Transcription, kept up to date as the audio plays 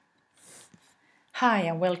Hi,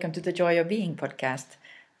 and welcome to the Joy of Being podcast.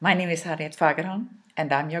 My name is Harriet Fagerholm,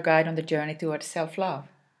 and I'm your guide on the journey towards self love.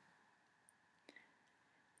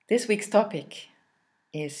 This week's topic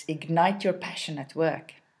is Ignite Your Passion at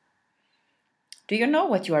Work. Do you know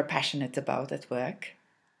what you are passionate about at work?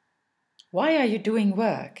 Why are you doing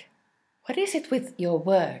work? What is it with your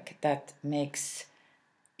work that makes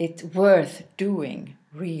it worth doing,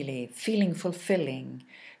 really? Feeling fulfilling,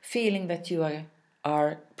 feeling that you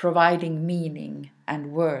are providing meaning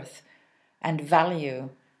and worth and value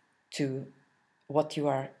to what you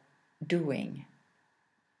are doing.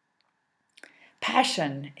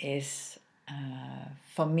 Passion is,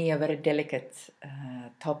 for me, a very delicate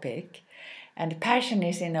topic, and passion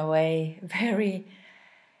is, in a way, very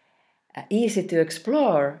easy to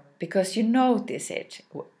explore because you notice it.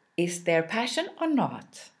 Is there passion or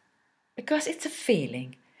not? Because it's a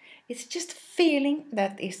feeling. It's just a feeling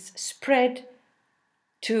that is spread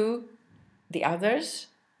to the others,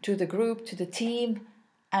 to the group, to the team,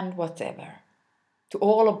 and whatever, to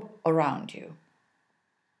all around you.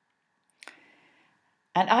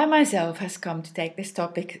 And I myself has come to take this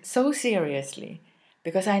topic so seriously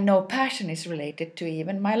because I know passion is related to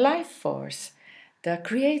even my life force, the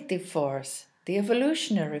creative force, the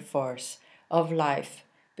evolutionary force of life.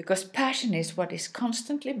 Because passion is what is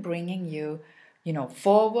constantly bringing you,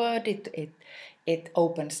 forward. It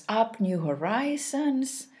opens up new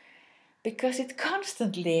horizons because it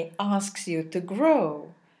constantly asks you to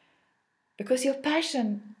grow. Because your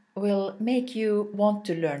passion will make you want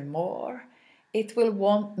to learn more. It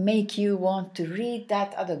will make you want to read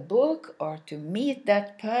that other book or to meet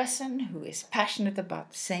that person who is passionate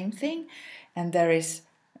about the same thing. And there is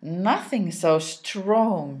nothing so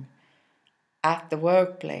strong at the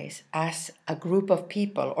workplace as a group of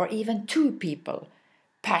people or even two people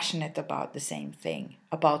passionate about the same thing,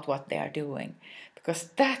 about what they are doing. Because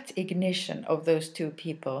that ignition of those two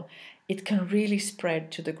people, it can really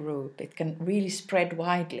spread to the group, it can really spread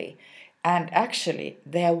widely. And actually,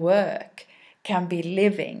 their work can be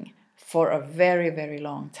living for a very, very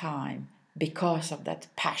long time because of that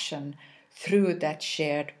passion through that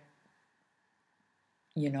shared,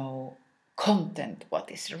 content, what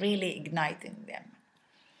is really igniting them.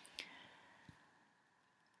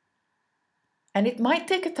 And it might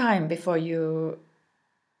take a time before you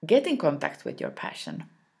get in contact with your passion.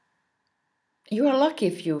 You are lucky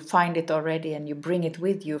if you find it already and you bring it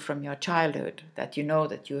with you from your childhood, that you know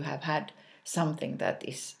that you have had something that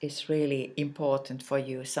is really important for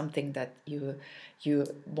you, something that you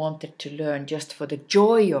wanted to learn just for the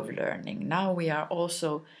joy of learning. Now we are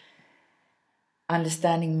also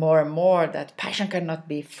understanding more and more that passion cannot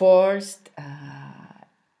be forced.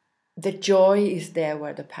 The joy is there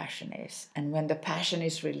where the passion is. And when the passion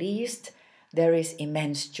is released, there is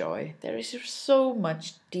immense joy. There is so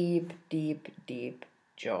much deep, deep, deep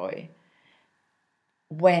joy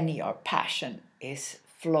when your passion is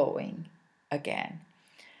flowing again.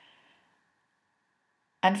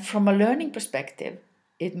 And from a learning perspective,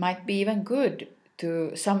 it might be even good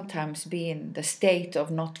to sometimes be in the state of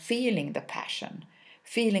not feeling the passion,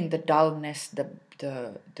 feeling the dullness,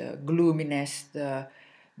 the gloominess, the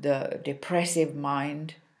depressive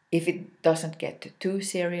mind, if it doesn't get too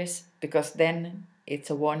serious, because then it's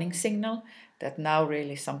a warning signal that now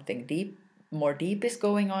really something more deep is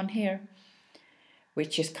going on here,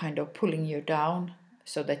 which is kind of pulling you down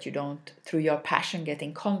so that you don't, through your passion, get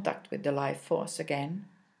in contact with the life force again.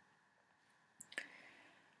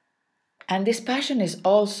 And this passion is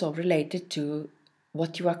also related to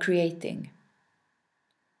what you are creating,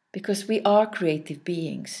 because we are creative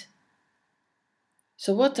beings.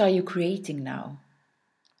 So what are you creating now?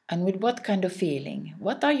 And with what kind of feeling?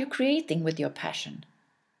 What are you creating with your passion?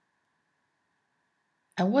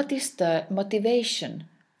 And what is the motivation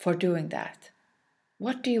for doing that?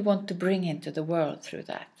 What do you want to bring into the world through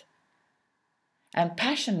that? And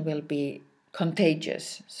passion will be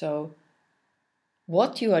contagious. So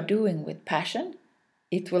what you are doing with passion,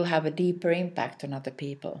 it will have a deeper impact on other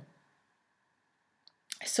people.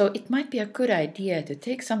 So it might be a good idea to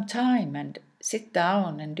take some time and sit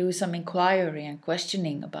down and do some inquiry and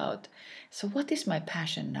questioning about, so what is my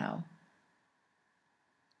passion now?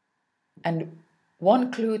 And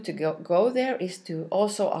one clue to go there is to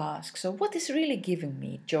also ask, so what is really giving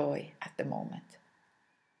me joy at the moment?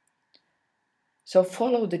 So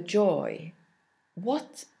follow the joy.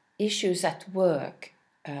 What issues at work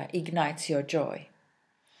ignites your joy?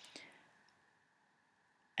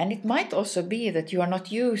 And it might also be that you are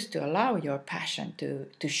not used to allow your passion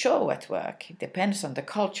to show at work. It depends on the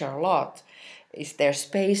culture a lot. Is there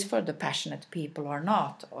space for the passionate people or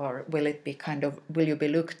not? Or will it be will you be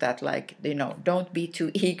looked at like, don't be too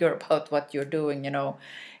eager about what you're doing,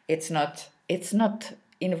 it's not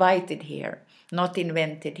invited here, not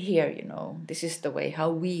invented here, This is the way how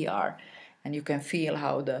we are. And you can feel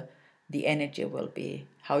how the energy will be,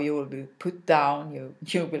 how you will be put down,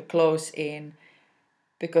 you will close in,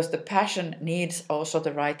 because the passion needs also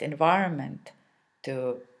the right environment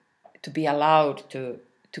to be allowed to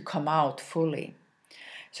come out fully.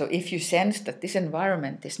 So if you sense that this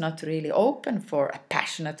environment is not really open for a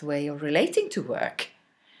passionate way of relating to work,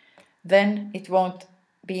 then it won't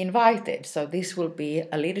be invited. So this will be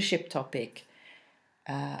a leadership topic,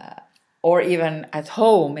 or even at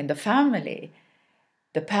home in the family.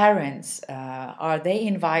 The parents, are they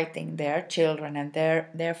inviting their children and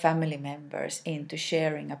their family members into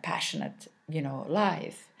sharing a passionate,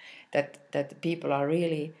 life, that people are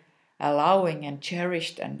really allowing and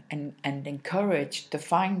cherished and encouraged to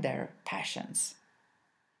find their passions?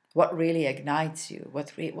 What really ignites you?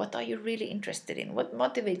 What are you really interested in? What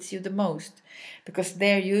motivates you the most? Because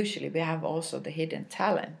there usually we have also the hidden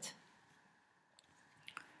talent.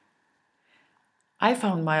 I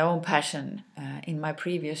found my own passion in my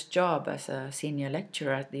previous job as a senior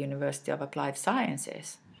lecturer at the University of Applied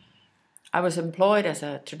Sciences. I was employed as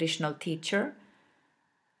a traditional teacher,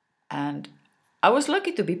 and I was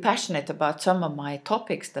lucky to be passionate about some of my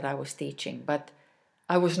topics that I was teaching, but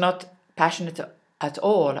I was not passionate at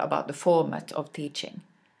all about the format of teaching,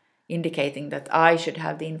 indicating that I should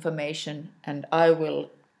have the information and I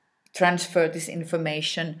will transfer this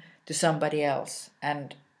information to somebody else,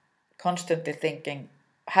 and constantly thinking,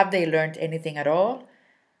 have they learned anything at all?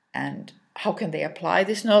 And how can they apply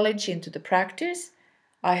this knowledge into the practice?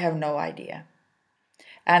 I have no idea.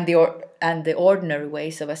 And the ordinary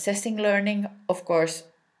ways of assessing learning, of course,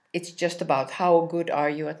 it's just about how good are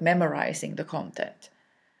you at memorizing the content.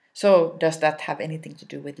 So does that have anything to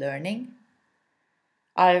do with learning?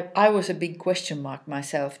 I was a big question mark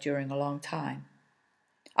myself during a long time,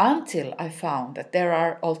 until I found that there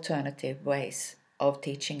are alternative ways of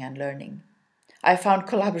teaching and learning. I found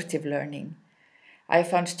collaborative learning. I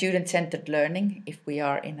found student-centered learning if we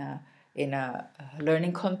are in a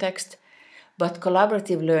learning context. But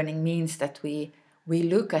collaborative learning means that we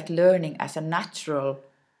look at learning as a natural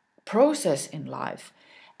process in life,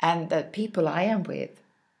 and that people I am with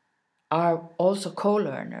are also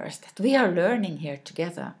co-learners, that we are learning here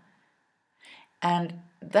together. And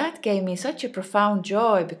that gave me such a profound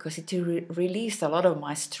joy, because it released a lot of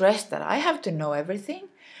my stress that I have to know everything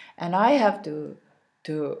and I have to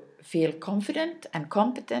feel confident and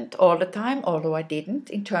competent all the time, although I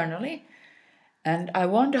didn't internally. And I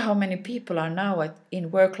wonder how many people are now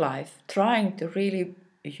in work life trying to really,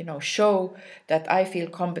 show that I feel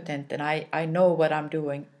competent and I know what I'm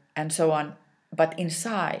doing and so on. But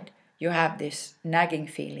inside, you have this nagging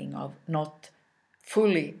feeling of not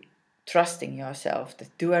fully trusting yourself, that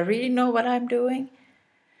do I really know what I'm doing?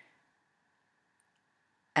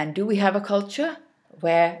 And do we have a culture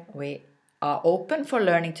where we are open for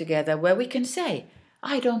learning together, where we can say,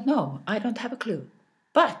 I don't know, I don't have a clue,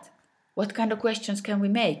 but what kind of questions can we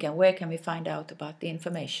make and where can we find out about the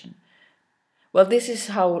information? Well, this is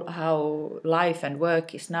how life and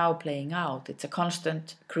work is now playing out. It's a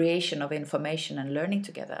constant creation of information and learning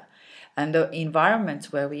together. And the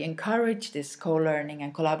environments where we encourage this co-learning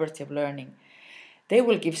and collaborative learning, they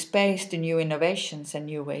will give space to new innovations and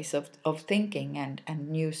new ways of thinking and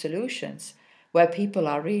new solutions, where people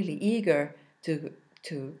are really eager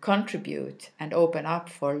to contribute and open up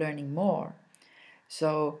for learning more.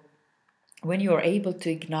 So when you are able to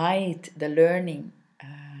ignite the learning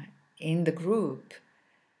in the group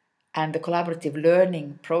and the collaborative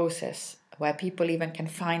learning process, where people even can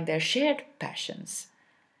find their shared passions.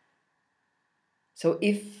 So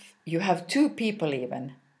if you have two people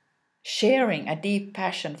even sharing a deep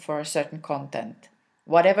passion for a certain content,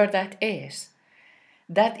 whatever that is,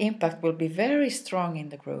 that impact will be very strong in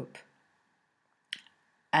the group.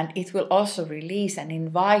 And it will also release and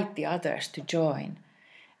invite the others to join.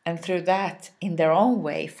 And through that, in their own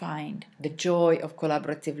way, find the joy of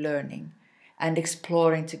collaborative learning and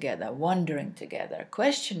exploring together, wondering together,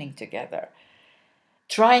 questioning together,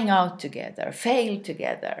 trying out together, fail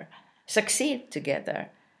together, succeed together.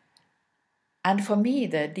 And for me,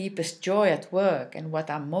 the deepest joy at work and what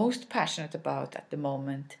I'm most passionate about at the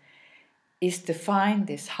moment is to find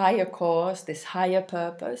this higher cause, this higher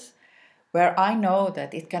purpose, where I know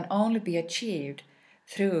that it can only be achieved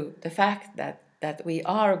through the fact that that we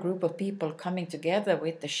are a group of people coming together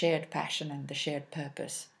with the shared passion and the shared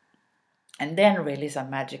purpose. And then really some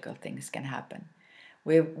magical things can happen.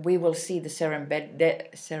 We will see the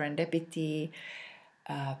serendipity,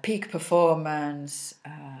 peak performance,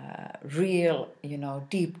 real,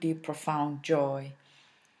 deep, profound joy.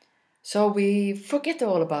 So we forget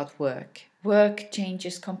all about work. Work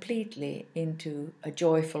changes completely into a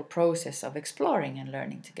joyful process of exploring and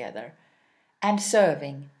learning together and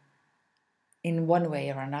serving in one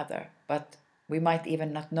way or another, but we might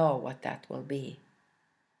even not know what that will be.